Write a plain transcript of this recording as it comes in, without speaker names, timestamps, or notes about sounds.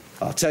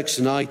Our text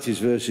tonight is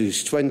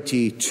verses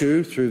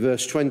 22 through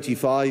verse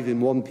 25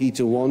 in 1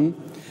 Peter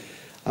 1.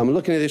 And we're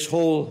looking at this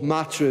whole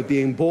matter of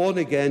being born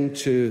again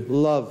to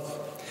love.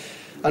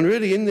 And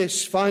really in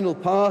this final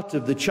part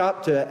of the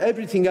chapter,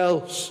 everything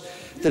else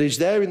that is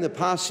there in the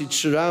passage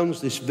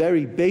surrounds this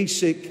very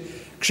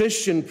basic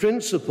Christian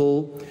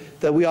principle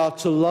that we are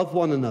to love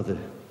one another.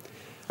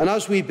 And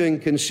as we've been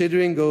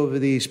considering over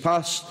these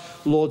past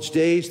Lord's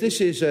days,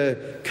 this is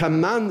a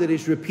command that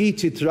is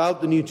repeated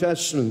throughout the New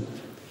Testament.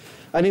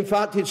 And in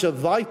fact, it's a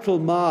vital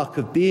mark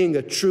of being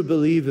a true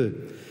believer.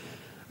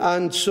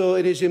 And so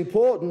it is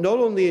important not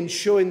only in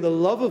showing the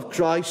love of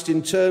Christ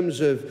in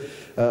terms of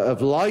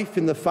life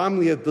in the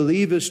family of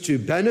believers to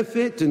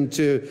benefit and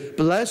to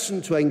bless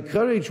and to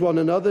encourage one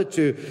another,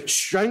 to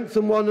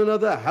strengthen one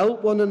another,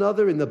 help one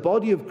another in the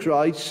body of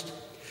Christ,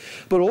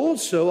 but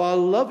also our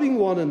loving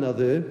one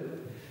another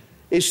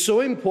is so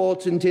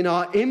important in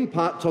our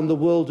impact on the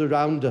world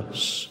around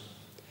us.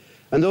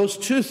 And those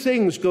two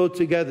things go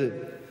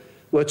together.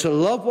 We're to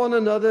love one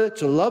another,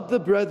 to love the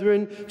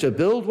brethren, to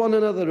build one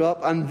another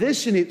up, and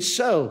this in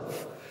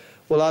itself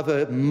will have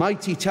a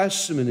mighty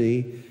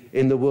testimony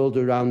in the world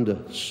around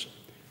us.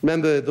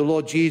 Remember, the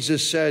Lord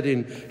Jesus said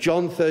in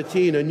John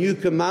 13, "A new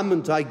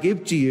commandment I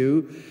give to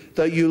you,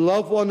 that you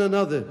love one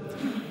another.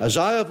 As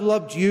I have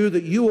loved you,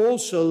 that you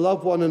also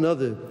love one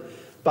another.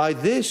 By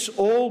this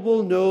all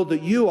will know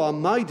that you are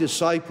my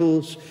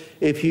disciples,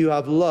 if you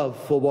have love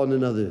for one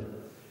another."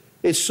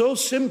 It's so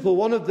simple.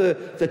 One of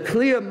the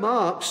clear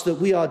marks that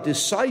we are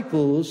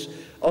disciples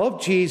of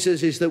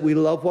Jesus is that we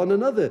love one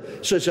another.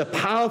 So it's a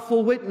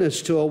powerful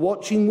witness to a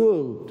watching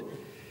world.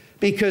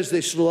 Because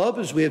this love,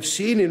 as we have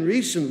seen in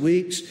recent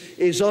weeks,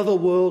 is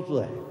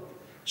otherworldly.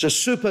 It's a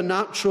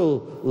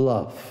supernatural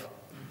love.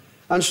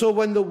 And so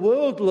when the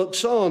world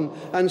looks on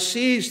and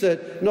sees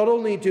that not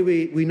only do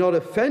we not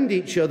offend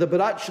each other,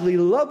 but actually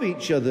love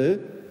each other,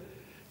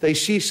 they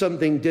see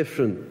something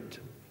different.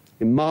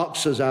 It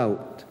marks us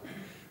out.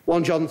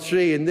 1 John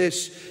 3, in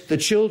this, the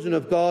children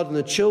of God and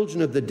the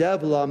children of the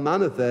devil are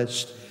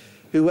manifest.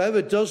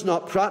 Whoever does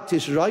not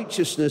practice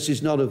righteousness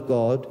is not of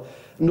God,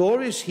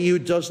 nor is he who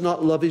does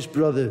not love his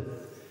brother.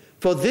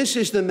 For this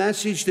is the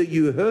message that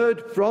you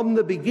heard from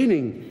the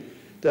beginning,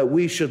 that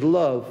we should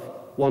love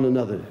one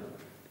another.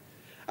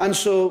 And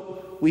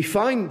so we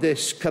find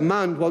this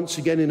command once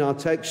again in our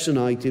text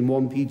tonight in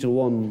 1 Peter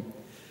 1.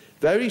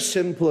 Very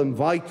simple and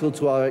vital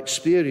to our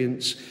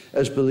experience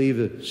as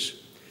believers.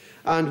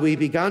 And we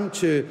began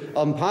to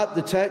unpack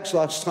the text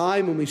last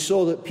time, and we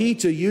saw that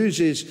Peter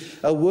uses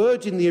a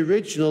word in the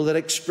original that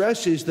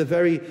expresses the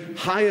very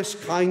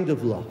highest kind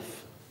of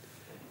love.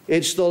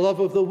 It's the love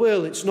of the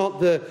will. It's not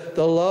the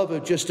love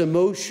of just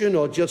emotion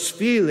or just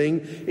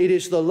feeling. It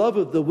is the love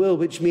of the will,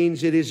 which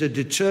means it is a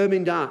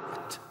determined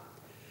act.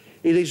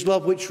 It is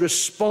love which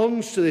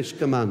responds to this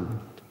command.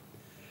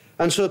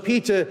 And so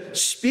Peter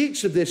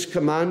speaks of this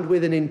command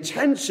with an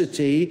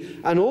intensity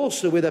and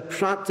also with a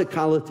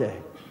practicality.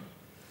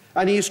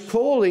 And he is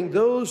calling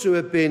those who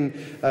have been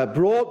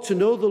brought to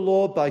know the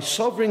Lord by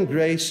sovereign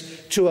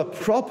grace to a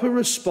proper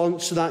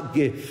response to that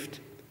gift.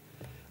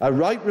 A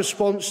right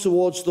response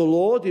towards the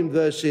Lord in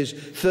verses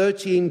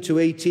 13 to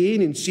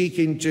 18 in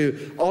seeking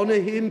to honor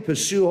him,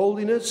 pursue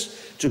holiness,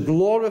 to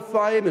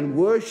glorify him and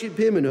worship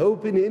him and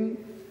hope in him.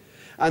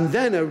 And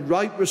then a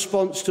right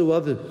response to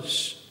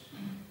others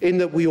in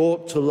that we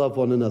ought to love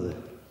one another.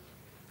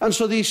 And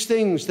so these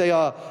things, they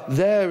are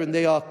there and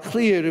they are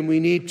clear, and we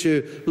need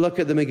to look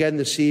at them again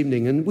this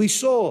evening. And we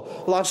saw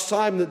last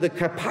time that the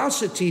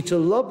capacity to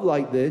love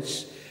like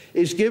this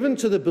is given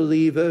to the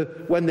believer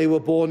when they were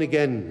born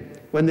again,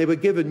 when they were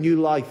given new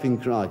life in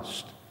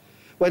Christ,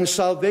 when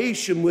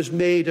salvation was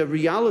made a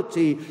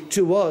reality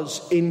to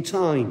us in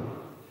time.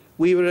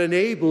 We were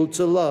enabled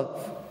to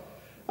love.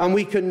 And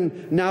we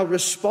can now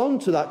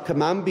respond to that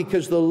command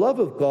because the love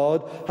of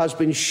God has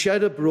been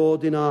shed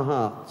abroad in our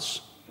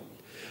hearts.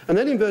 And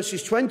then in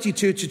verses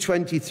 22 to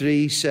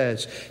 23 he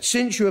says,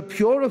 "Since you have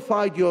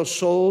purified your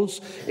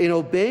souls in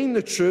obeying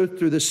the truth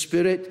through the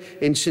Spirit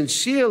in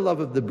sincere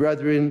love of the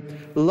brethren,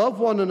 love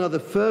one another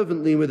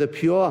fervently with a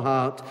pure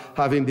heart,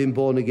 having been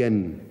born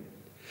again."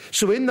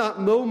 So in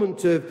that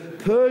moment of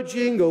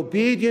purging,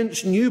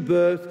 obedience, new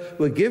birth,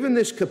 we're given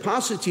this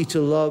capacity to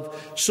love,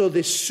 so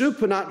this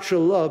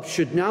supernatural love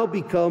should now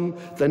become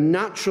the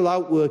natural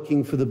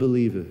outworking for the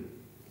believer.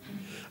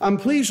 And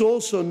please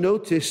also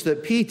notice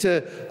that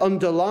Peter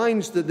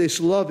underlines that this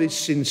love is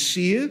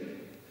sincere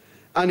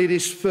and it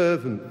is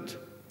fervent.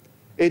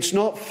 It's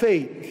not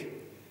fake.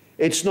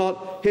 It's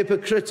not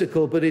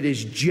hypocritical, but it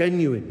is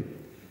genuine.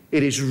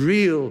 It is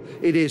real.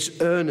 It is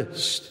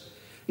earnest.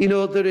 You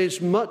know, there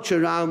is much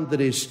around that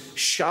is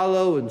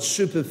shallow and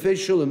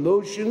superficial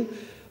emotion,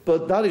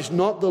 but that is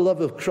not the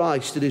love of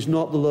Christ. It is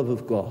not the love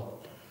of God.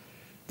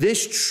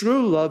 This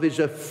true love is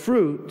a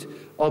fruit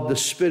of the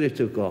Spirit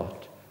of God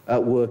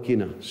at work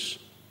in us.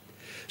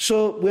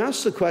 So we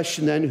ask the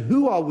question then,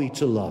 who are we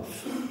to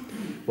love?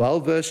 Well,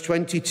 verse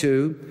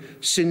 22,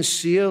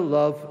 sincere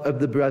love of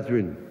the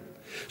brethren.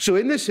 So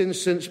in this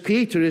instance,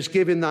 Peter is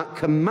giving that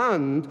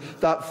command,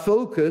 that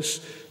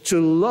focus to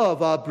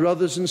love our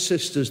brothers and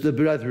sisters, the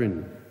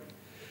brethren.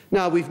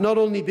 Now, we've not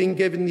only been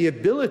given the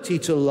ability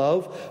to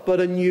love,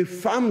 but a new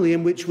family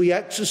in which we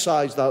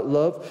exercise that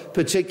love,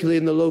 particularly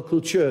in the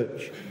local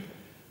church.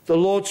 The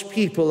Lord's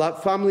people,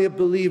 that family of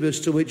believers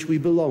to which we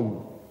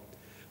belong.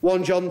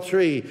 1 John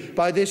 3,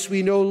 by this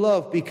we know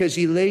love, because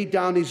he laid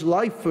down his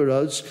life for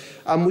us,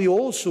 and we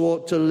also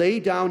ought to lay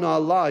down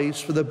our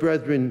lives for the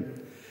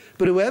brethren.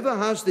 But whoever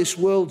has this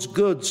world's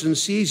goods and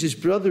sees his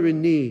brother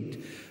in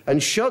need,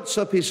 and shuts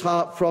up his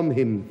heart from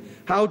him,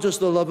 how does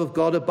the love of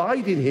God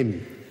abide in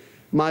him?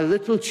 My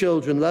little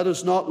children, let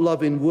us not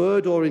love in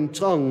word or in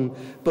tongue,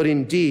 but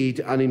in deed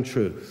and in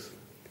truth.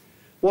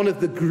 One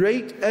of the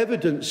great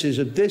evidences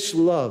of this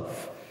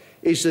love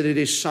is that it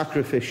is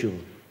sacrificial.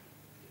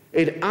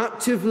 It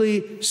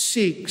actively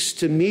seeks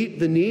to meet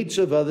the needs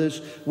of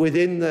others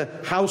within the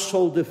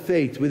household of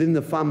faith, within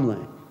the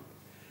family.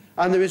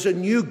 And there is a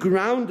new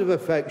ground of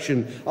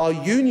affection, our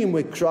union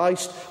with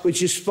Christ,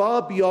 which is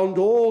far beyond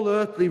all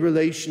earthly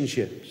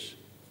relationships.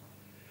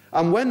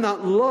 And when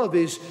that love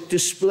is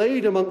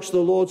displayed amongst the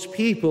Lord's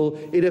people,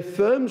 it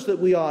affirms that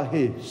we are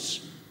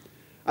his.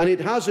 And it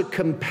has a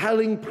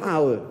compelling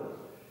power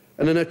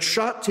and an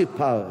attractive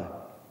power.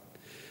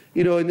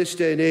 You know, in this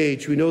day and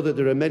age, we know that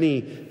there are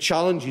many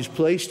challenges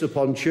placed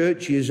upon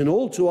churches, and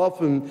all too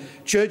often,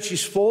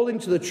 churches fall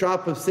into the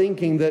trap of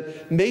thinking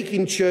that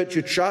making church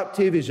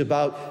attractive is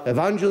about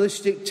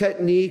evangelistic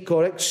technique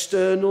or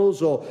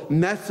externals or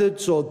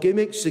methods or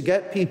gimmicks to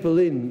get people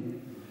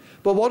in.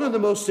 But one of the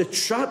most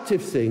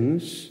attractive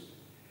things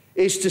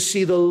is to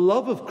see the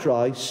love of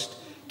Christ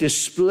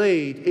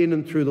displayed in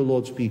and through the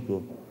Lord's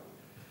people.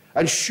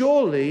 And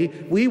surely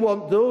we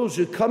want those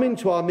who come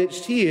into our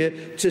midst here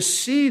to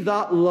see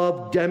that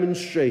love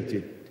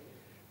demonstrated,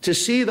 to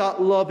see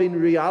that love in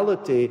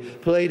reality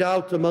played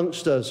out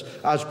amongst us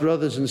as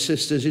brothers and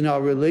sisters in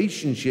our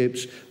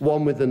relationships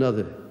one with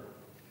another.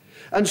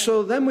 And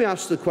so then we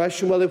ask the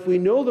question, well, if we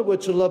know that we're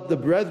to love the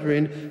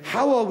brethren,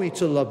 how are we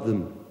to love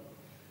them?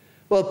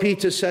 Well,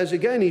 Peter says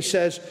again, he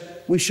says,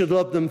 we should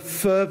love them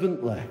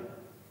fervently.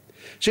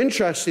 It's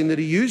interesting that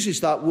he uses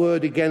that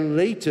word again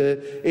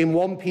later in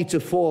 1 Peter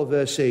 4,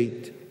 verse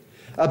 8.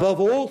 Above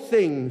all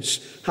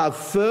things, have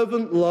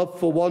fervent love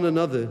for one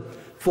another,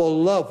 for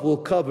love will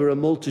cover a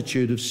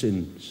multitude of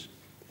sins.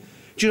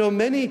 Do you know,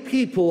 many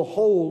people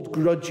hold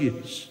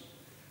grudges,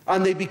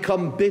 and they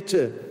become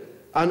bitter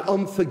and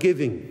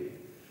unforgiving.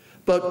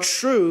 But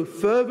true,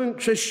 fervent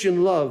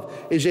Christian love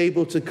is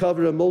able to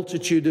cover a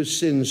multitude of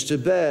sins, to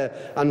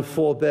bear and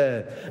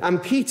forbear.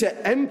 And Peter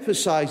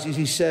emphasizes,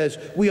 he says,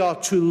 we are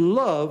to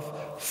love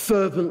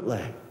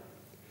fervently.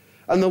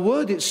 And the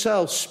word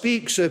itself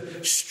speaks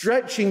of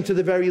stretching to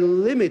the very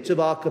limit of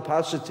our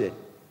capacity.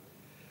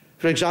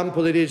 For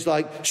example, it is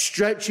like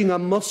stretching a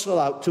muscle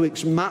out to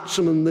its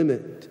maximum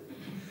limit.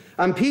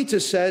 And Peter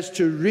says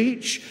to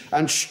reach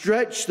and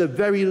stretch the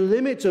very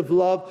limit of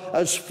love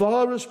as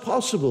far as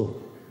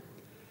possible.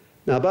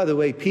 Now, by the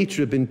way,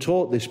 Peter had been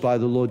taught this by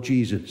the Lord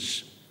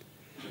Jesus.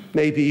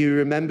 Maybe you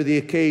remember the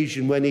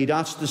occasion when he'd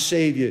asked the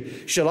Savior,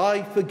 shall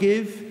I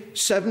forgive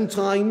 7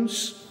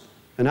 times?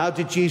 And how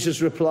did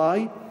Jesus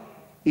reply?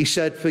 He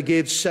said,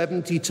 forgive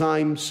 70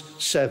 times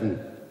 7.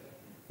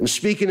 And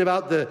speaking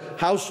about the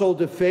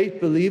household of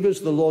faith, believers,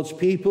 the Lord's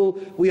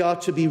people, we are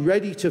to be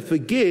ready to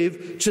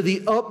forgive to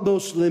the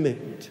utmost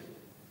limit.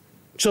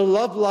 To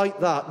love like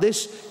that,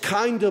 this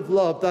kind of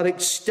love, that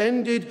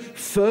extended,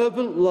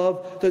 fervent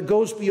love that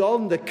goes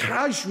beyond the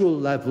casual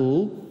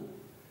level,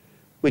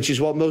 which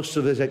is what most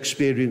of us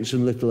experience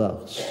and little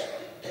else.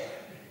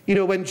 You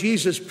know, when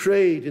Jesus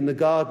prayed in the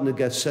Garden of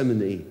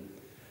Gethsemane,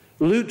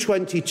 Luke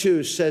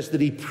 22 says that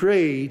he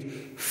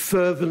prayed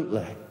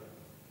fervently.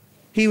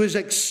 He was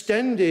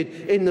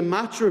extended in the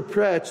matter of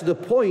prayer to the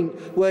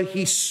point where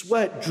he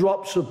sweat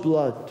drops of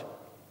blood.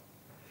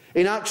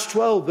 In Acts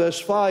 12,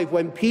 verse 5,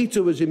 when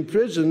Peter was in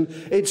prison,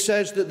 it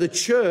says that the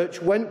church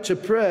went to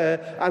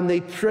prayer and they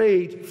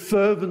prayed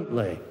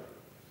fervently.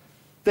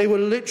 They were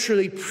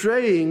literally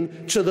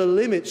praying to the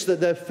limits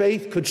that their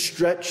faith could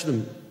stretch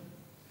them.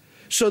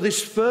 So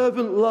this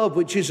fervent love,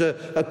 which is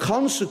a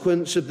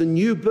consequence of the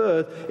new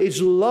birth, is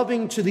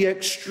loving to the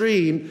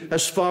extreme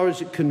as far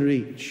as it can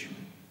reach.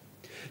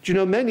 Do you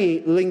know, many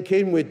link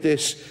in with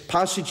this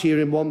passage here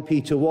in 1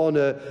 Peter 1,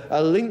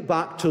 a link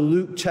back to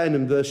Luke 10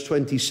 and verse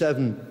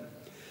 27.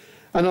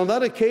 And on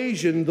that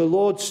occasion, the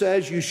Lord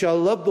says, you shall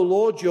love the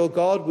Lord your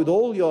God with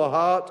all your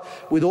heart,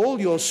 with all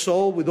your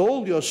soul, with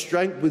all your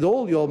strength, with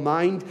all your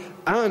mind,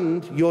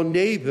 and your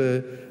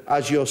neighbor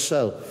as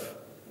yourself.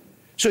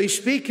 So he's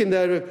speaking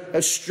there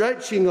of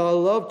stretching our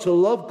love to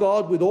love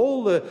God with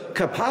all the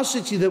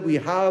capacity that we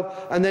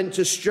have, and then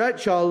to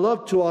stretch our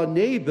love to our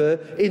neighbor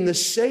in the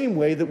same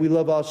way that we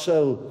love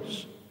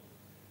ourselves.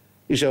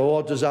 You say, well,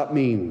 what does that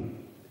mean?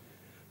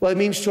 Well, it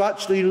means to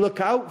actually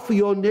look out for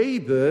your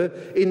neighbor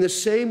in the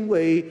same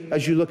way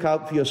as you look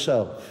out for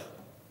yourself.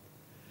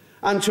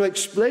 And to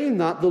explain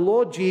that, the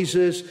Lord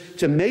Jesus,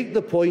 to make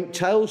the point,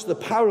 tells the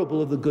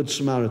parable of the Good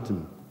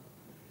Samaritan.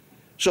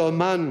 So a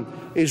man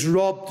is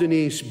robbed and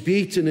he's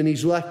beaten and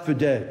he's left for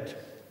dead.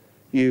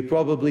 You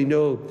probably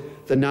know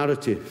the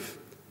narrative.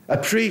 A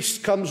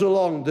priest comes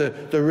along,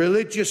 the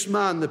religious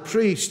man, the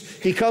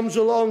priest, he comes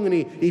along and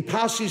he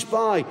passes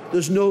by.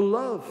 There's no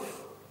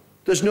love.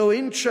 There's no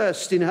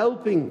interest in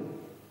helping.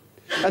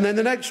 And then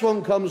the next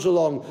one comes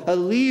along, a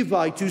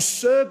Levite who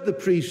served the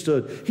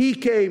priesthood. He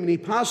came and he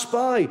passed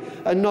by.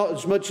 And not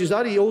as much as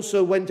that, he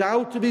also went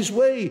out of his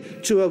way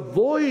to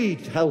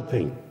avoid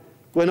helping,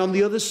 went on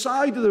the other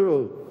side of the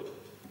road.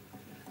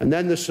 And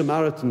then the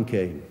Samaritan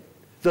came,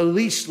 the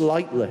least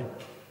likely.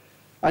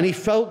 And he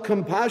felt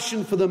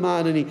compassion for the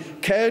man, and he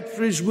cared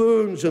for his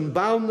wounds and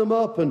bound them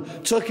up and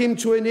took him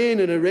to an inn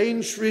and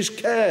arranged for his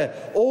care,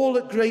 all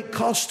at great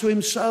cost to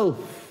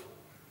himself,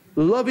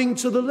 loving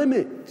to the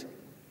limit,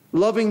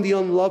 loving the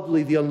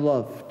unlovely, the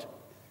unloved.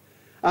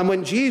 And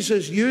when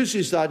Jesus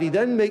uses that, he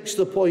then makes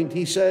the point,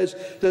 he says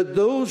that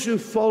those who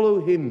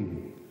follow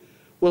him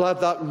will have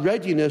that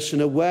readiness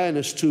and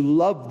awareness to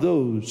love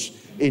those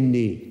in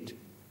need.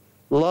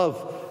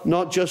 Love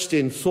not just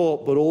in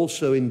thought, but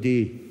also in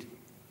deed.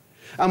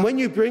 And when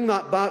you bring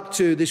that back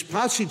to this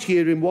passage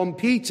here in 1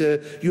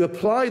 Peter, you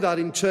apply that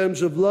in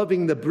terms of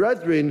loving the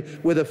brethren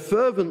with a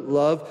fervent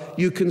love,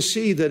 you can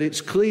see that it's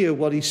clear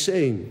what he's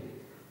saying.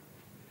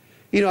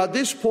 You know, at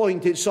this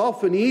point, it's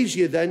often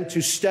easier then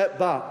to step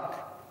back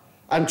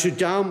and to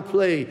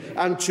downplay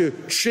and to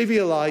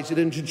trivialize it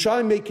and to try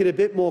and make it a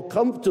bit more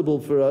comfortable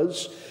for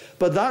us.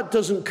 But that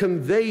doesn't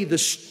convey the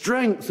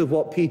strength of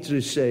what Peter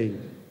is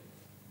saying.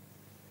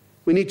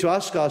 We need to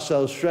ask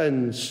ourselves,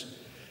 friends,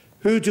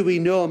 who do we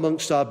know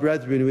amongst our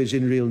brethren who is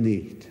in real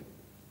need?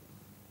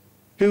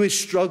 Who is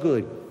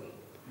struggling?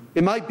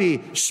 It might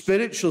be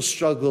spiritual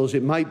struggles,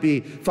 it might be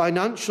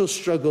financial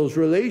struggles,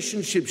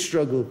 relationship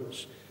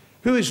struggles.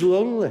 Who is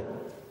lonely?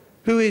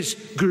 Who is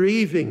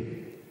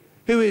grieving?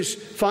 Who is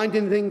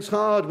finding things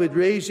hard with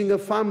raising a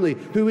family?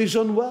 Who is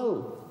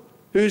unwell?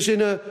 Who's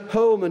in a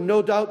home? And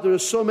no doubt there are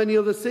so many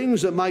other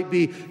things that might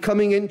be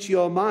coming into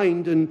your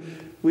mind.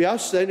 And we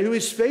ask then, who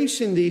is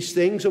facing these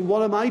things and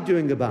what am I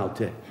doing about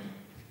it?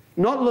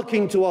 Not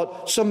looking to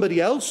what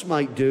somebody else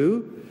might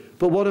do,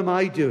 but what am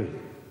I doing?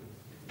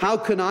 How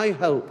can I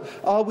help?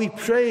 Are we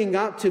praying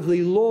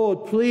actively,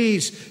 Lord,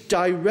 please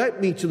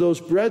direct me to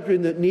those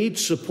brethren that need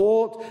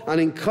support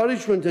and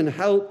encouragement and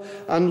help.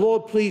 And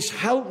Lord, please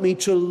help me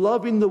to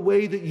love in the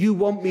way that you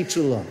want me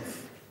to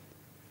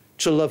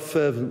love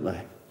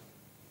fervently.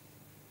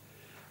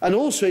 And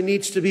also it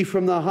needs to be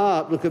from the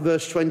heart. Look at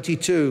verse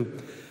 22.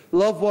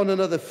 Love one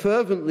another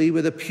fervently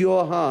with a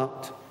pure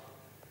heart.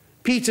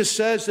 Peter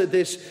says that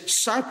this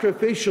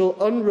sacrificial,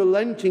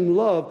 unrelenting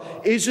love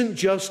isn't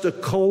just a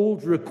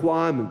cold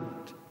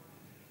requirement.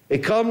 It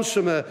comes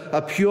from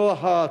a pure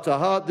heart, a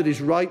heart that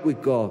is right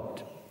with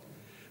God.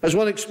 As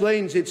one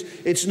explains,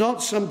 it's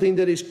not something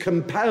that is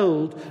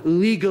compelled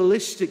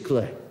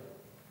legalistically.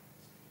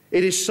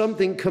 It is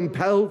something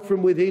compelled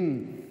from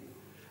within.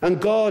 And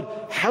God,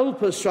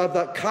 help us to have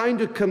that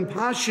kind of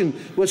compassion.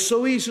 We're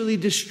so easily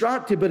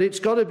distracted, but it's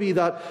got to be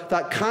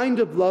that kind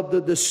of love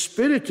that the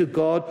Spirit of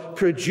God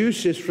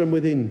produces from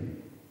within.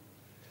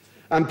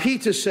 And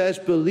Peter says,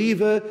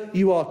 believer,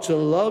 you are to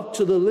love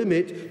to the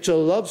limit, to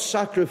love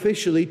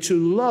sacrificially, to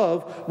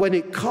love when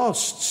it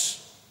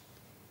costs.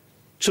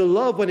 To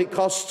love when it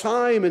costs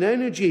time and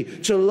energy,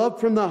 to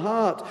love from the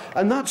heart.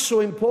 And that's so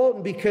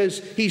important because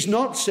he's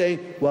not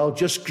saying, well,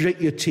 just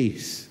grit your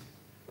teeth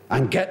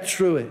and get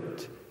through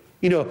it.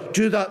 You know,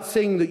 do that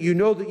thing that you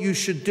know that you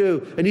should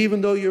do. And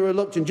even though you're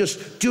reluctant,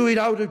 just do it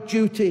out of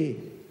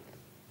duty.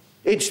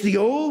 It's the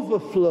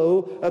overflow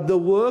of the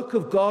work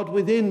of God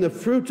within, the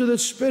fruit of the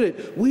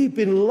Spirit. We've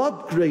been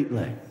loved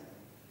greatly.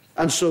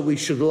 And so we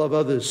should love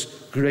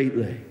others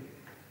greatly.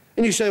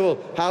 And you say, well,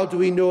 how do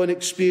we know and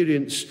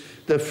experience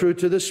the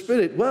fruit of the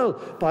Spirit? Well,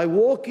 by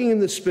walking in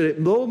the Spirit,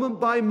 moment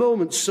by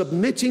moment,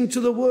 submitting to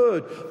the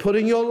Word,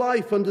 putting your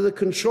life under the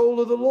control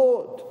of the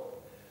Lord.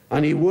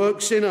 And he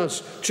works in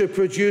us to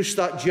produce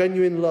that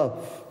genuine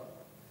love.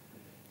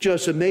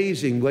 Just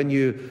amazing when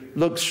you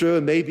look through,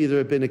 and maybe there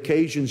have been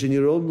occasions in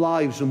your own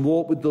lives and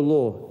walk with the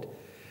Lord,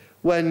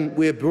 when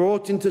we're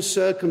brought into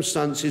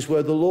circumstances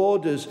where the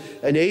Lord has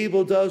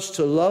enabled us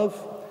to love,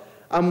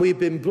 and we've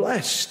been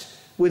blessed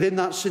within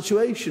that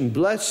situation,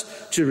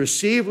 blessed to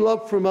receive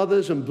love from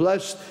others and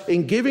blessed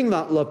in giving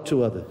that love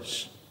to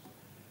others.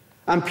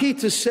 And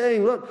Peter's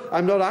saying, look,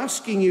 I'm not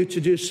asking you to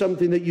do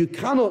something that you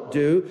cannot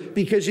do,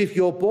 because if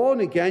you're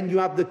born again, you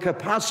have the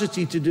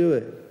capacity to do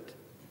it.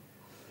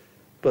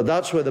 But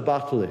that's where the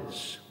battle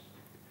is.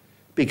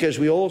 Because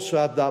we also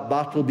have that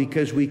battle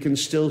because we can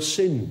still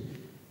sin.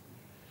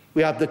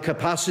 We have the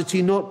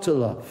capacity not to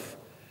love.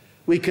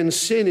 We can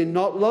sin in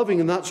not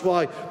loving, and that's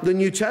why the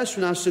New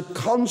Testament has to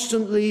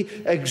constantly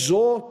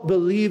exhort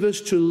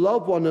believers to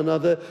love one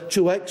another,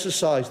 to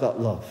exercise that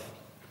love.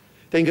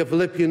 Think of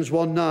Philippians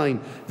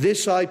 1:9.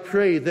 This I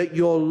pray, that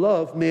your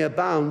love may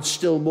abound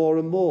still more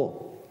and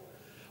more.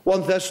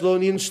 1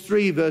 Thessalonians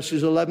 3,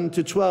 verses 11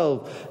 to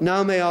 12.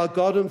 Now may our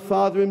God and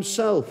Father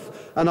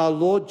himself and our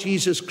Lord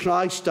Jesus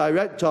Christ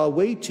direct our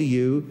way to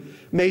you.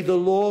 May the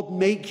Lord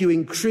make you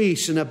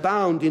increase and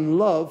abound in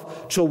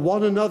love to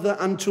one another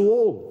and to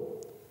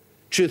all,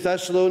 2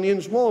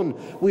 Thessalonians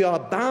 1, we are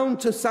bound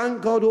to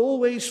thank God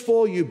always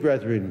for you,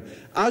 brethren,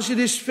 as it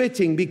is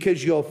fitting,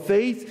 because your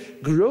faith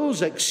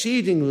grows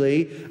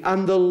exceedingly,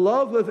 and the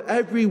love of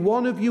every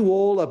one of you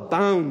all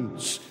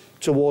abounds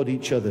toward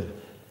each other.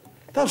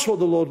 That's what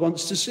the Lord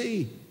wants to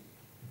see.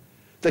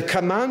 The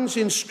commands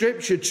in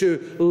Scripture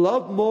to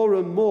love more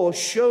and more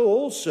show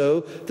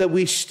also that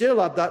we still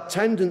have that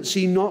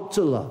tendency not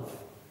to love.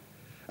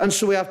 And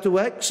so we have to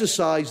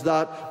exercise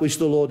that which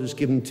the Lord has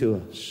given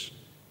to us.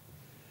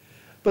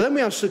 But then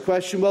we ask the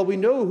question, well, we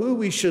know who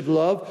we should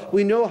love,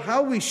 we know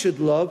how we should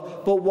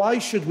love, but why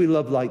should we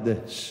love like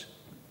this?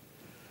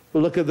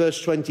 Well, look at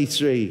verse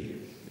 23.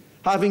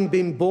 Having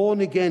been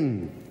born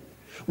again,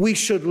 we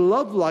should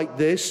love like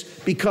this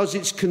because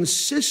it's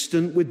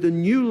consistent with the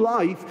new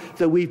life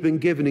that we've been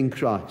given in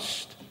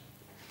Christ.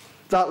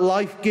 That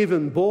life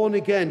given, born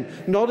again,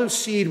 not of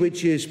seed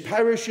which is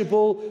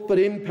perishable, but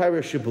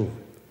imperishable.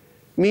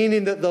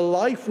 Meaning that the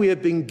life we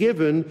have been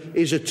given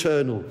is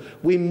eternal.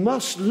 We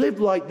must live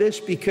like this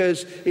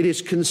because it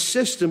is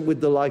consistent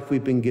with the life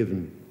we've been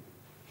given.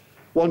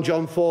 1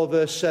 John 4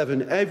 verse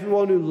 7,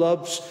 everyone who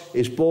loves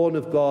is born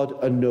of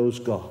God and knows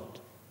God.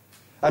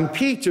 And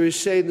Peter is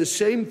saying the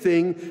same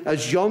thing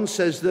as John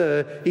says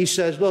there. He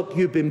says, look,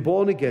 you've been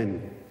born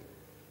again.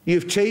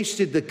 You've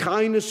tasted the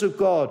kindness of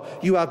God.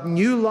 You have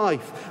new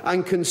life.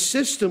 And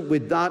consistent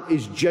with that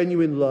is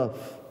genuine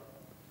love.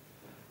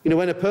 You know,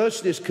 when a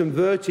person is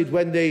converted,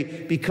 when they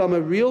become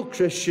a real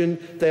Christian,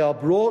 they are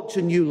brought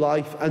to new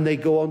life and they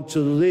go on to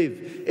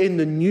live in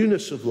the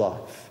newness of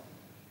life.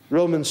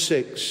 Romans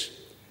 6.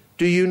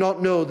 Do you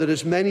not know that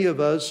as many of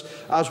us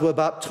as were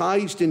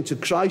baptized into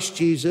Christ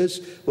Jesus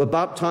were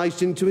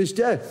baptized into his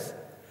death?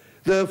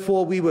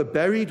 Therefore we were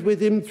buried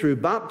with him through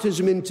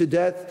baptism into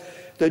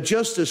death, that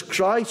just as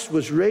Christ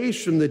was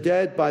raised from the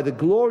dead by the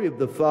glory of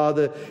the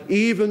Father,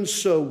 even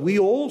so we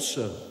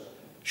also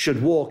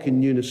should walk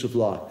in newness of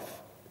life.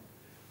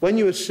 When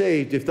you are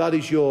saved, if that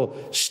is your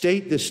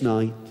state this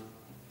night,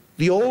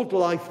 the old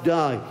life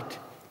died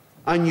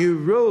and you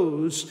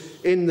rose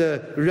in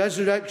the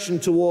resurrection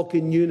to walk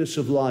in newness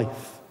of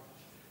life.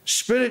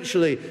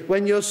 Spiritually,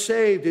 when you're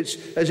saved, it's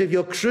as if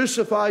you're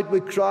crucified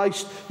with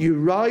Christ, you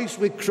rise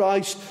with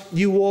Christ,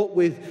 you walk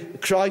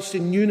with Christ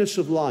in newness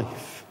of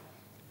life.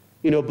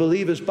 You know,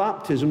 believers'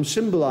 baptism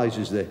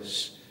symbolizes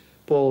this.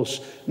 Paul's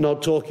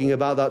not talking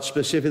about that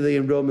specifically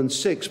in Romans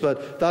 6,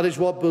 but that is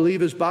what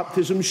believers'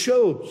 baptism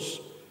shows.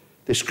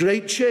 This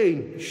great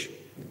change.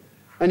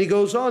 And he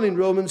goes on in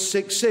Romans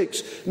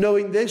 6:6,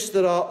 knowing this,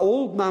 that our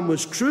old man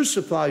was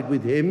crucified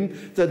with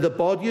him, that the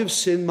body of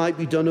sin might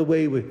be done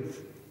away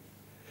with.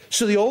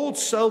 So the old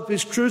self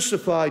is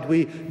crucified.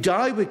 We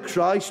die with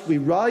Christ. We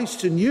rise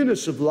to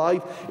newness of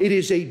life. It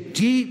is a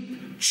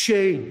deep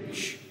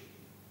change.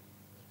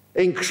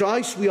 In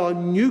Christ we are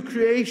new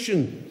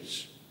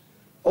creations.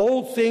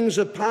 Old things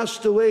have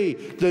passed away.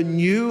 The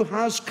new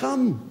has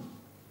come.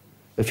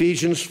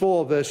 Ephesians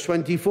 4 verse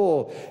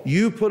 24,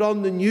 you put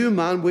on the new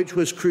man which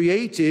was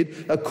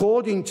created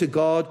according to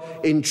God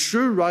in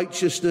true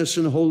righteousness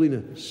and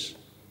holiness.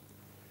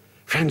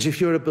 Friends,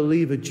 if you're a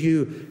believer, do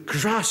you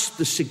grasp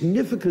the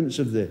significance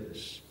of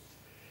this?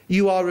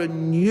 You are a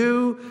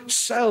new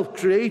self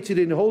created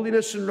in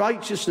holiness and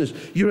righteousness.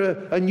 You're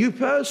a new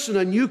person,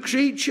 a new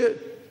creature.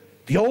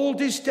 The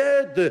old is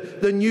dead,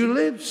 the new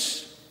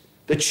lives.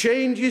 The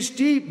change is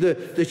deep,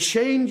 the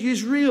change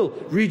is real.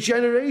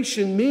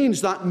 Regeneration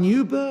means that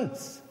new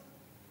birth.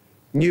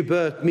 New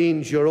birth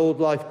means your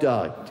old life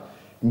died.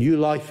 New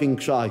life in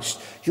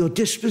Christ. Your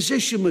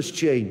disposition was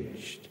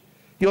changed.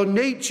 Your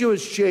nature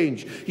was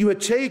changed. You were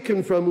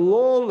taken from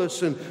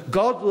lawless and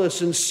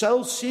godless and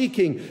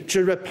self-seeking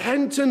to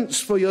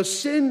repentance for your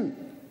sin.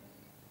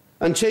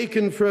 And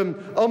taken from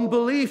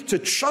unbelief to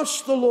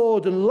trust the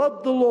Lord and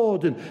love the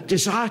Lord and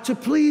desire to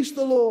please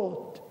the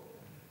Lord.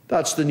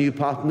 That's the new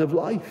pattern of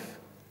life.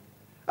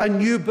 A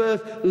new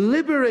birth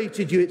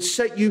liberated you. It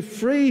set you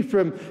free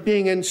from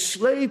being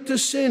enslaved to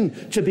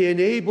sin to being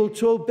able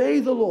to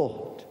obey the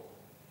Lord.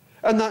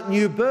 And that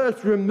new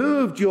birth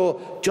removed your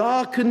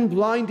darkened,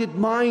 blinded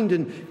mind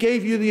and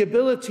gave you the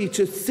ability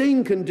to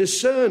think and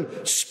discern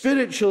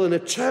spiritual and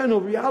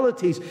eternal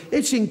realities.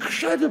 It's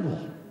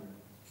incredible.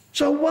 It's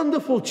a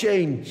wonderful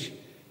change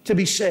to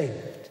be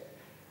saved.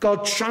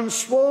 God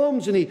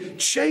transforms and he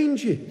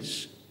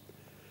changes.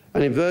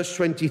 And in verse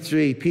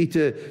 23,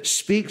 Peter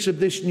speaks of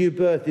this new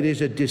birth. It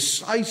is a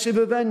decisive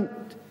event.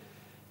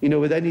 You know,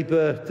 with any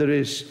birth, there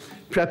is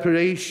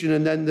preparation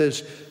and then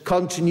there's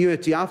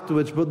continuity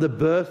afterwards, but the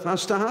birth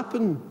has to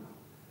happen.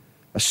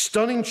 A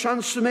stunning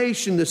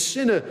transformation, the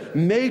sinner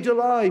made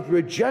alive,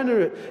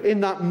 regenerate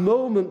in that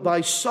moment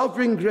by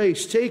sovereign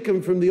grace,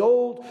 taken from the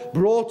old,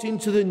 brought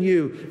into the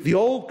new. The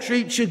old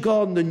creature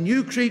gone, the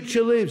new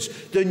creature lives.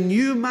 The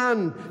new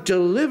man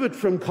delivered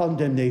from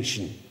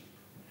condemnation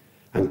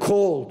and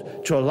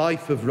called to a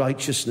life of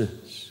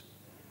righteousness.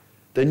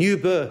 The new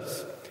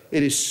birth,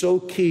 it is so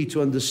key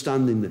to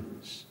understanding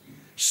this.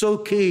 So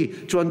key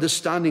to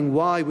understanding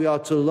why we are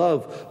to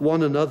love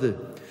one another.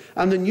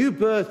 And the new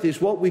birth is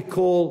what we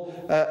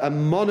call a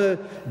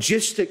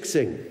monergistic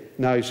thing.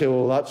 Now you say,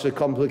 well, that's a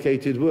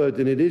complicated word,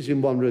 and it is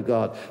in one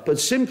regard.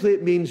 But simply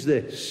it means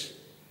this.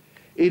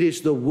 It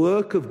is the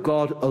work of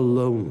God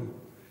alone.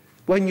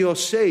 When you're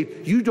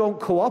saved, you don't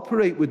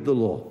cooperate with the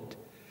Lord.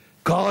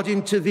 God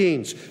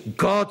intervenes.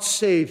 God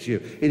saves you.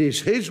 It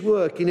is his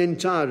work in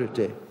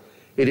entirety.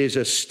 It is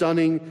a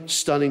stunning,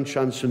 stunning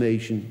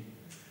transformation.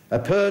 A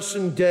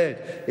person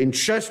dead in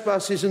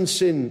trespasses and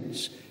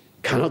sins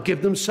cannot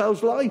give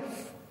themselves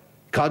life.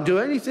 Can't do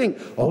anything.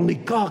 Only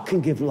God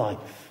can give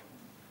life.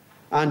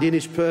 And in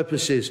his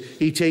purposes,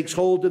 he takes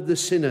hold of the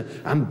sinner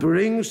and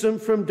brings them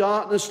from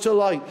darkness to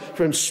light,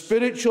 from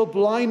spiritual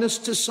blindness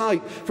to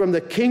sight, from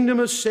the kingdom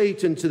of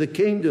Satan to the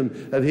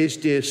kingdom of his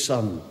dear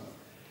Son.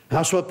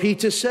 That's what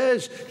Peter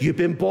says. You've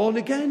been born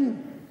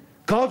again.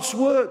 God's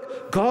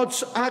work,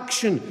 God's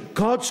action,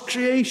 God's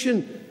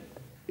creation.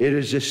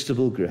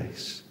 Irresistible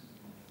grace.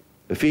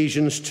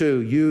 Ephesians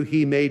 2, you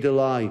he made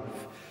alive,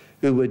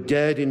 who were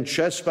dead in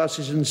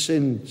trespasses and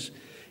sins.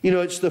 You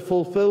know, it's the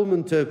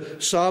fulfillment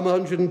of Psalm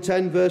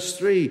 110 verse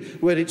 3,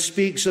 where it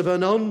speaks of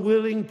an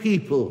unwilling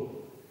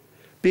people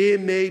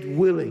being made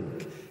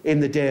willing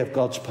in the day of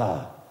God's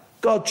power.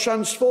 God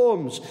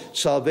transforms.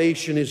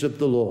 Salvation is of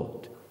the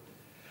Lord.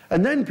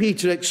 And then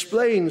Peter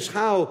explains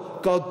how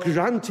God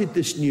granted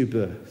this new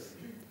birth.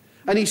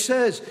 And he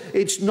says,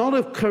 it's not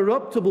of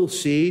corruptible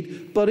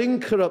seed, but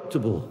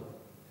incorruptible.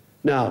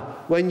 Now,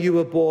 when you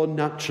were born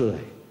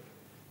naturally,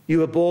 you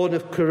were born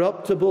of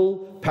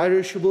corruptible,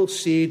 perishable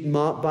seed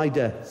marked by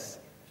death.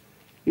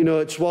 You know,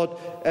 it's what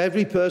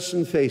every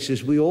person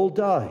faces. We all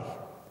die.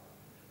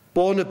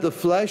 Born of the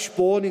flesh,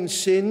 born in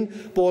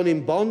sin, born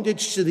in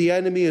bondage to the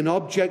enemy, an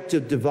object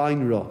of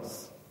divine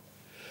wrath.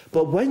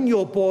 But when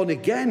you're born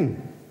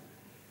again,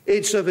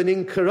 it's of an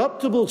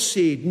incorruptible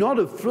seed, not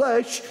of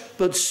flesh,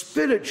 but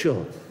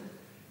spiritual.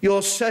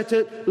 You're set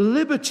at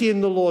liberty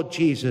in the Lord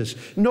Jesus,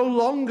 no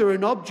longer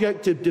an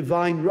object of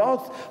divine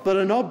wrath, but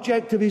an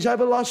object of his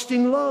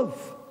everlasting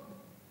love.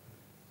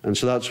 And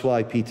so that's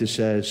why Peter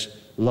says,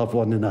 love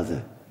one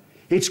another.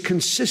 It's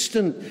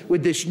consistent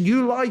with this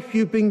new life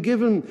you've been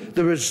given,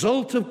 the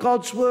result of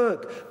God's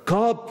work.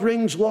 God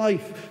brings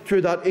life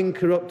through that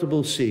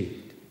incorruptible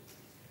seed.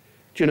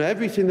 Do you know,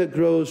 everything that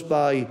grows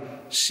by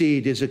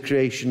seed is a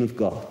creation of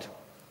God.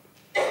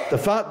 The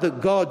fact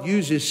that God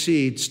uses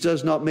seeds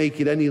does not make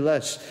it any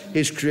less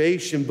his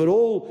creation, but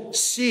all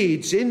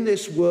seeds in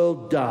this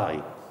world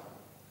die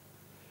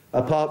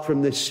apart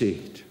from this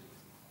seed.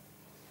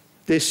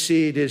 This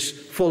seed is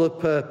full of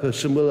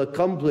purpose and will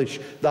accomplish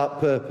that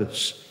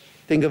purpose.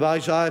 Think of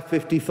Isaiah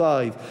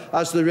 55.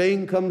 As the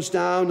rain comes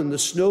down and the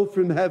snow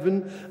from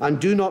heaven, and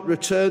do not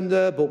return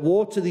there, but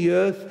water the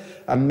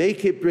earth and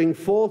make it bring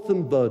forth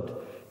and bud,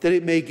 that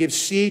it may give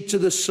seed to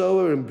the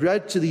sower and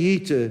bread to the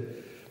eater,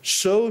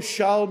 so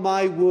shall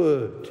my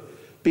word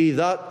be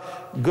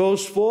that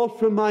goes forth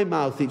from my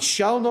mouth. It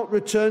shall not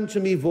return to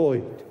me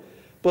void,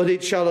 but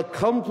it shall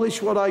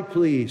accomplish what I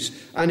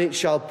please, and it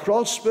shall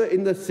prosper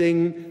in the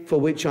thing for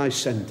which I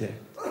sent it.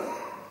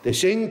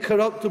 This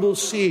incorruptible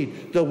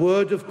seed, the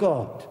word of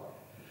God.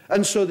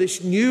 And so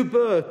this new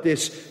birth,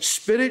 this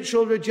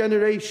spiritual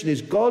regeneration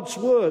is God's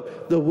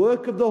work, the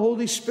work of the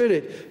Holy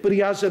Spirit, but he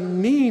has a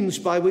means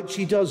by which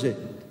he does it.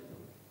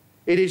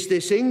 It is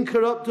this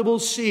incorruptible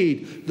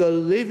seed, the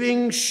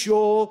living,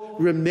 sure,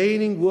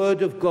 remaining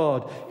word of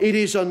God. It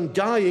is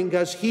undying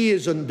as he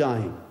is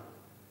undying.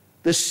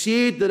 The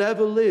seed that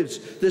ever lives,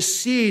 the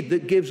seed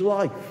that gives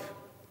life.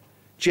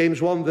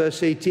 James 1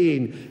 verse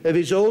 18, of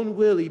his own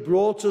will he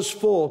brought us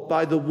forth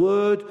by the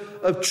word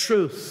of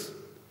truth.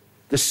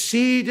 The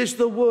seed is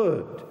the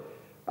word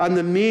and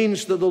the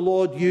means that the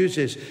Lord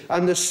uses.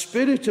 And the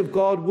Spirit of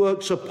God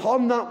works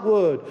upon that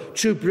word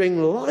to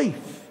bring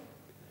life.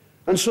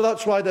 And so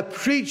that's why the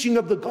preaching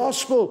of the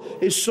gospel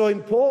is so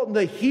important,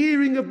 the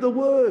hearing of the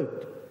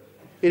word.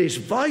 It is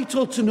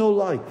vital to know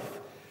life.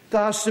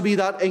 There has to be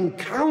that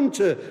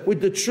encounter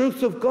with the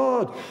truth of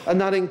God,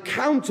 and that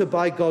encounter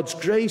by God's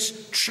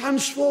grace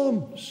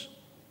transforms.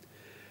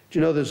 Do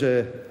you know there's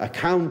an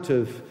account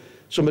of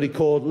somebody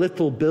called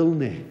Little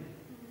Bilney?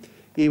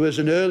 He was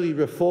an early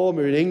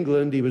reformer in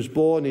England. He was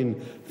born in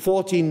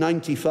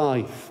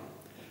 1495.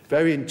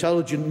 Very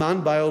intelligent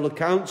man by all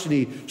accounts, and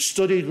he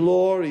studied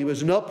law. He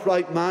was an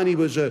upright man. He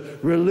was a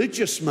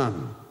religious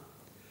man.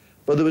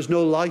 But there was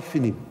no life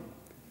in him.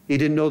 He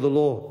didn't know the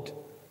Lord.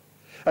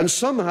 And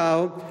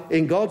somehow,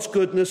 in God's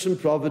goodness and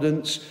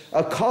providence,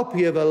 a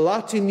copy of a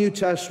Latin New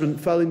Testament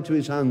fell into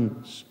his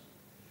hands.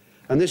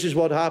 And this is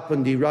what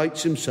happened. He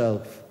writes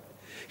himself.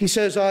 He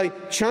says, I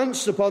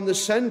chanced upon the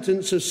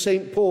sentence of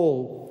St.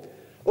 Paul,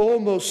 O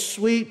most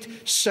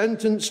sweet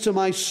sentence to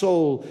my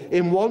soul,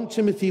 in 1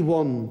 Timothy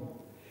 1.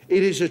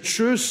 It is a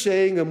true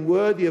saying and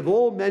worthy of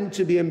all men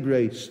to be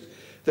embraced,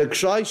 that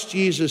Christ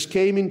Jesus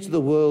came into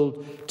the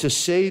world to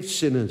save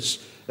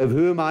sinners, of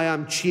whom I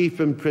am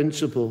chief and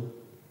principal.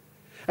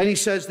 And he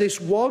says,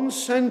 this one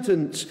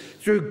sentence,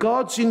 through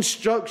God's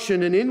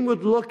instruction and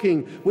inward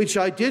looking, which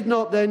I did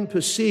not then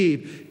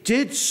perceive,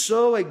 did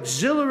so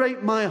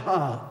exhilarate my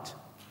heart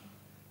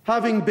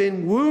having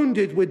been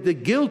wounded with the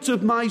guilt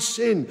of my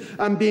sin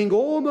and being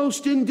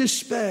almost in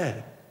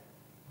despair,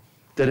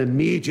 that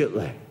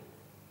immediately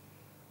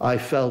I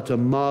felt a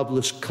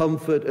marvelous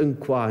comfort and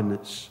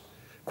quietness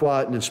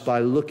by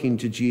looking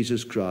to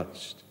Jesus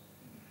Christ.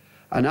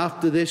 And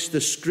after this, the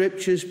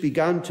scriptures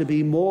began to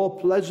be more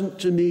pleasant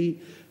to me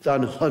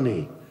than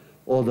honey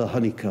or the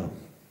honeycomb.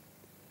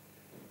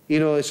 You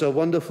know, it's a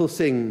wonderful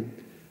thing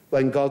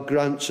when God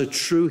grants a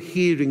true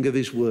hearing of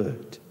his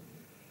word,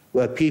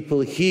 where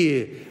people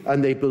hear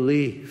and they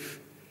believe.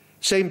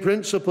 Same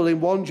principle in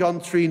 1 John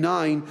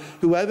 3:9,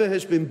 whoever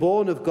has been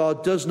born of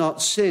God does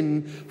not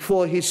sin,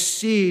 for his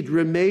seed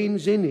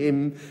remains in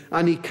him,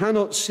 and he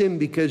cannot sin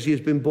because he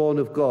has been born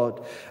of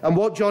God. And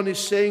what John is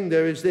saying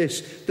there is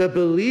this: the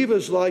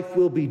believer's life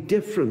will be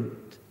different.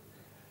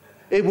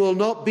 It will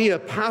not be a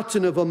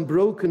pattern of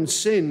unbroken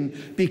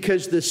sin,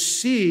 because the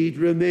seed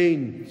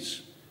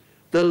remains,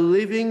 the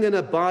living and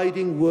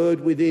abiding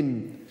word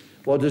within.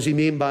 What does he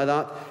mean by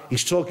that?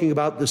 He's talking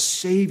about the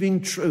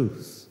saving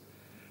truth,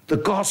 the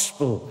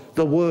gospel,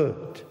 the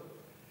word.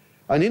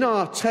 And in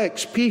our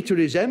text, Peter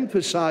is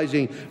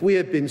emphasizing we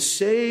have been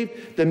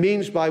saved. The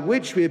means by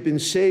which we have been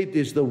saved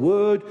is the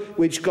word,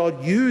 which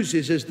God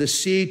uses as the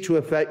seed to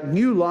effect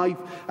new life,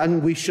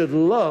 and we should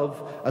love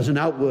as an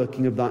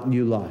outworking of that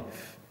new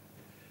life.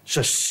 It's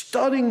a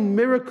stunning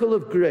miracle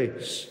of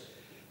grace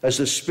as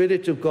the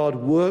Spirit of God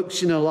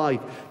works in a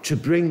life to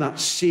bring that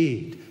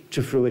seed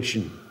to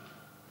fruition.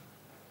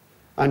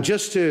 And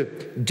just to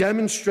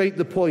demonstrate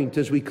the point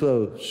as we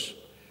close,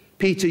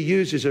 Peter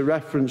uses a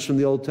reference from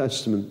the Old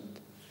Testament.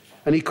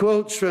 And he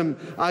quotes from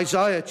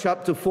Isaiah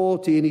chapter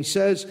 40, and he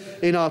says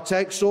in our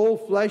text, all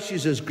flesh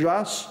is as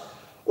grass,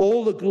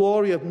 all the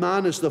glory of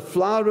man as the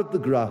flower of the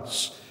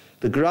grass.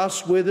 The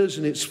grass withers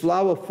and its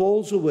flower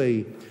falls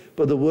away,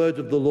 but the word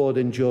of the Lord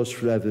endures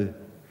forever.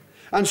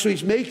 And so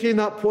he's making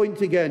that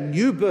point again.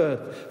 New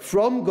birth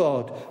from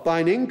God by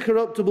an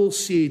incorruptible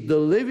seed, the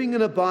living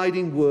and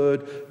abiding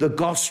word, the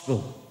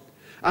gospel.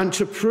 And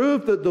to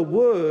prove that the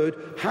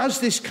word has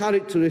this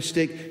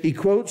characteristic, he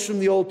quotes from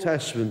the Old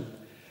Testament.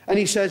 And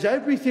he says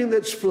everything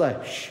that's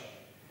flesh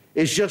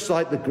is just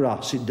like the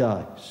grass, it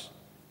dies.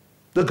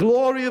 The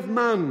glory of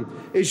man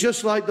is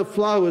just like the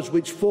flowers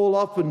which fall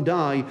off and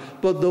die,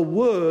 but the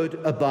word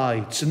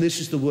abides. And this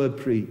is the word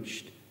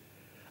preached.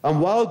 And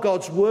while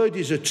God's word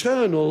is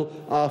eternal,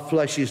 our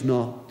flesh is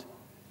not.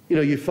 You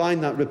know, you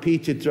find that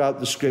repeated throughout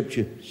the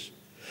scriptures.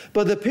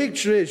 But the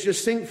picture is,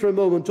 just think for a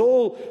moment,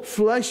 all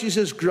flesh is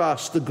as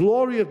grass, the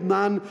glory of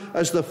man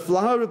as the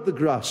flower of the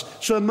grass.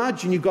 So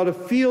imagine you've got a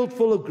field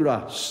full of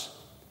grass.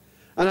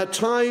 And at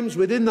times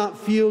within that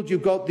field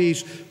you've got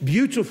these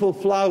beautiful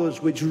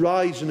flowers which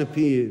rise and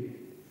appear.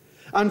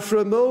 And for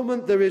a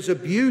moment there is a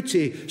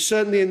beauty,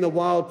 certainly in the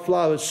wild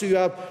flowers. So you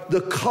have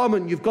the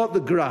common, you've got the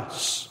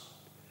grass.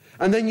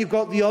 And then you've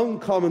got the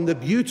uncommon, the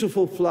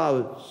beautiful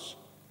flowers.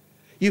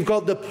 You've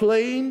got the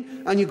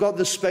plain and you've got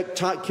the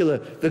spectacular,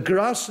 the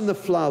grass and the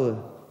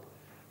flower.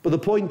 But the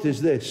point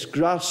is this: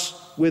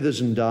 grass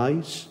withers and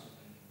dies.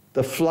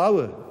 The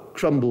flower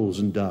crumbles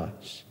and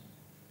dies.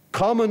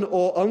 Common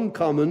or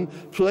uncommon,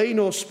 plain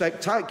or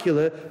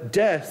spectacular,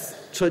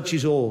 death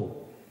touches all.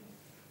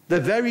 The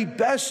very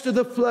best of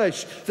the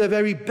flesh, the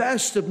very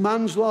best of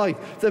man's life,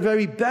 the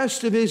very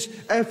best of his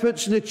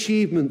efforts and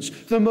achievements,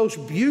 the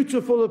most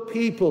beautiful of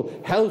people,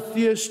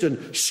 healthiest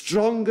and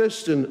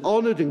strongest and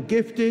honored and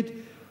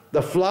gifted,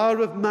 the flower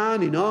of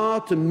man in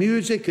art and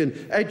music and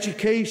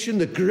education,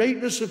 the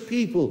greatness of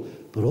people,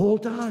 but all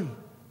die.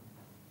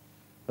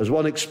 As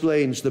one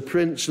explains, the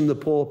prince and the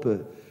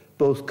pauper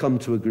both come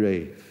to a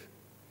grave.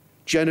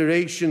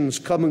 Generations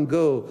come and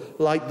go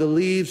like the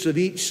leaves of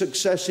each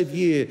successive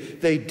year.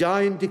 They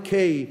die and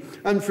decay.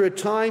 And for a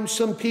time,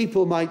 some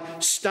people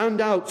might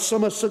stand out.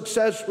 Some are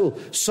successful.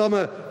 Some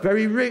are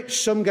very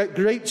rich. Some get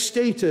great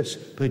status.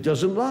 But it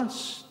doesn't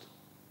last.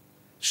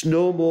 It's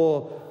no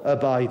more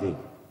abiding.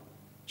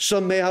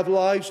 Some may have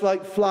lives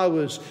like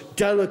flowers,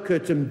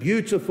 delicate and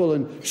beautiful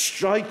and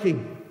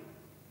striking.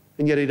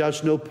 And yet it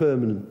has no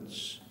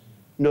permanence,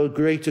 no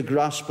greater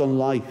grasp on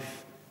life.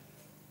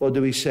 Or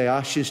do we say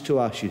ashes to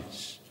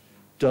ashes,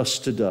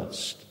 dust to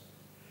dust?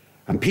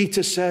 And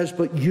Peter says,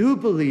 but you,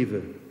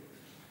 believer,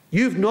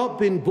 you've not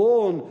been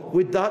born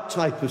with that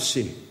type of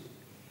sin.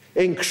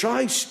 In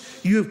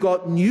Christ, you've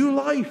got new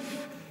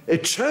life,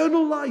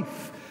 eternal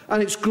life,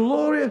 and it's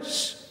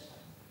glorious.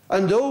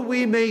 And though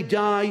we may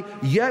die,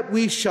 yet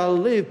we shall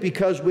live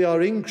because we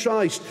are in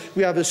Christ.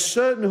 We have a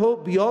certain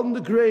hope beyond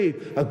the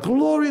grave, a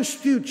glorious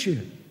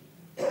future.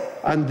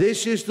 And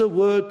this is the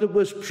word that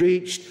was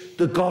preached,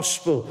 the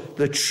gospel,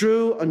 the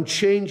true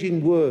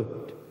unchanging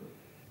word.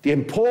 The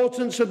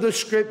importance of the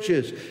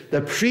scriptures,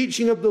 the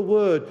preaching of the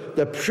word,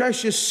 the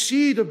precious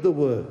seed of the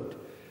word,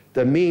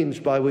 the means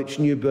by which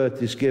new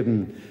birth is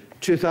given.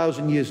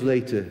 2,000 years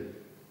later,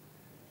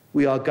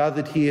 we are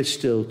gathered here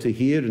still to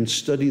hear and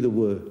study the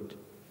word.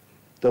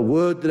 the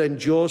word that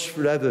endures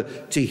forever,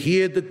 to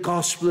hear the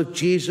gospel of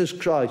Jesus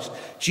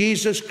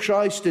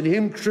Christ and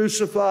him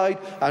crucified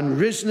and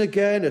risen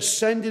again,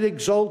 ascended,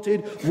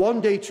 exalted, one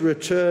day to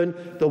return,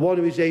 the one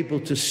who is able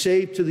to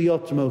save to the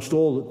uttermost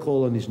all that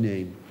call on his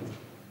name.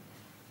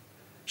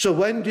 So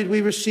when did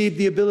we receive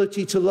the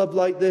ability to love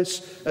like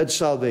this? At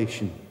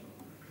salvation.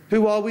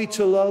 Who are we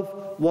to love?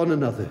 One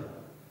another.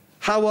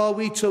 How are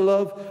we to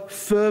love?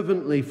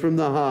 Fervently from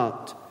the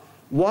heart.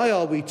 Why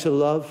are we to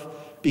love?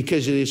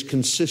 Because it is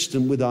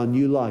consistent with our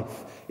new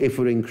life if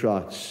we're in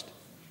Christ.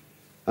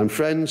 And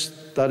friends,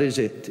 that is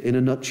it in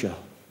a nutshell.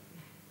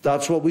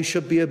 That's what we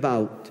should be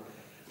about.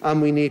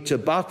 And we need to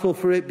battle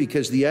for it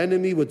because the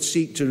enemy would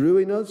seek to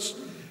ruin us.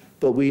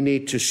 But we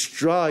need to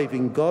strive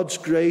in God's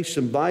grace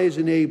and by his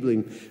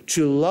enabling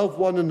to love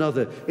one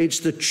another. It's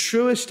the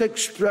truest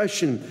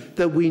expression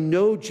that we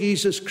know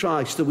Jesus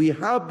Christ, that we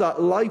have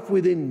that life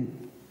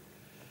within.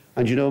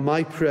 And you know,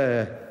 my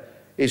prayer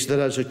is that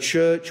as a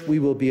church we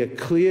will be a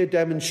clear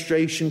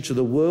demonstration to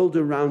the world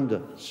around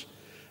us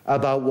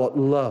about what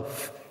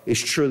love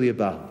is truly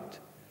about.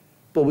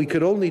 But we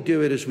can only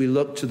do it as we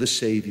look to the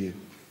Saviour.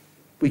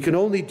 We can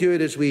only do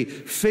it as we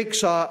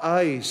fix our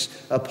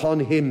eyes upon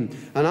him.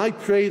 And I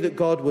pray that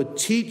God would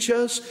teach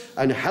us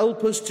and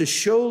help us to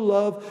show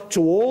love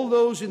to all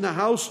those in the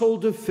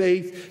household of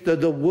faith,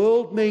 that the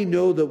world may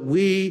know that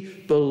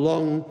we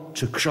belong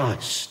to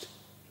Christ,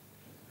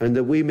 and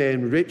that we may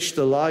enrich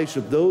the lives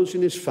of those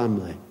in his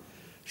family,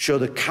 show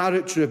the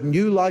character of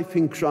new life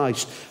in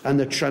Christ and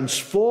the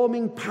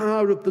transforming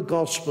power of the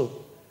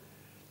gospel,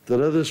 that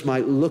others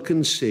might look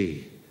and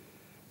see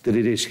that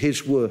it is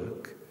his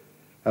work,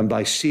 and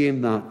by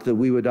seeing that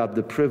we would have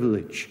the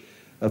privilege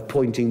of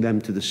pointing them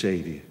to the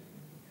Saviour.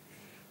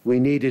 We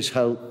need his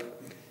help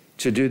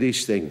to do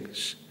these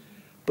things,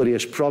 but he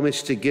has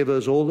promised to give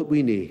us all that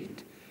we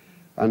need,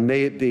 and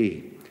may it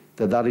be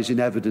that that is in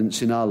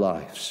evidence in our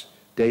lives,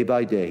 day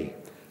by day,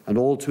 and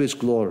all to his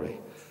glory,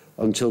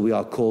 until we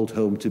are called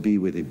home to be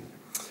with him.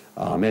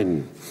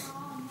 Amen.